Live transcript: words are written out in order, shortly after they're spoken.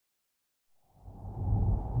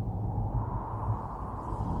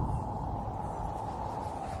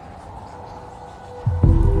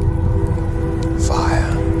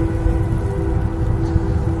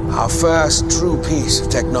first true piece of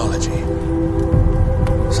technology.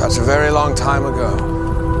 Such a very long time ago.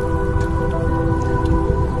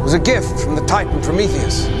 It was a gift from the Titan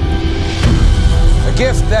Prometheus. A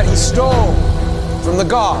gift that he stole from the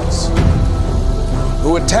gods,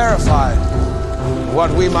 who were terrified of what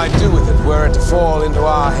we might do with it were it to fall into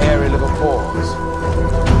our hairy little paws.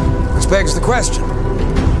 Which begs the question,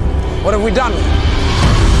 what have we done with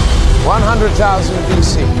it? 100,000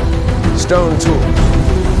 BC, stone tools.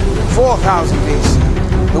 4,000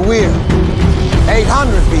 BC, the wheel.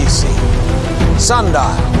 800 BC, sundial.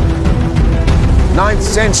 9th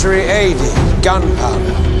century AD,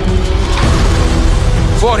 gunpowder.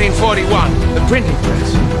 1441, the printing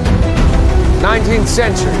press. 19th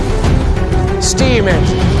century, steam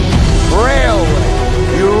engine,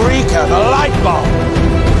 railway, Eureka, the light bulb.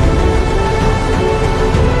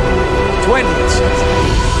 20th century,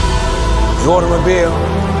 the automobile,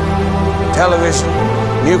 television,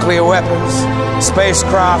 nuclear weapons,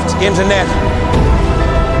 spacecraft, internet.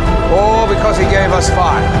 All because he gave us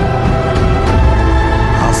fire.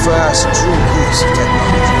 Our first true piece of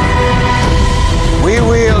technology. We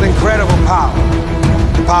wield incredible power.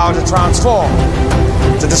 The power to transform,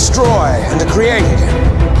 to destroy, and to create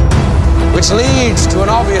again. Which leads to an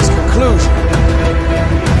obvious conclusion.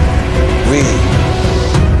 We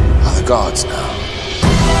are the gods now.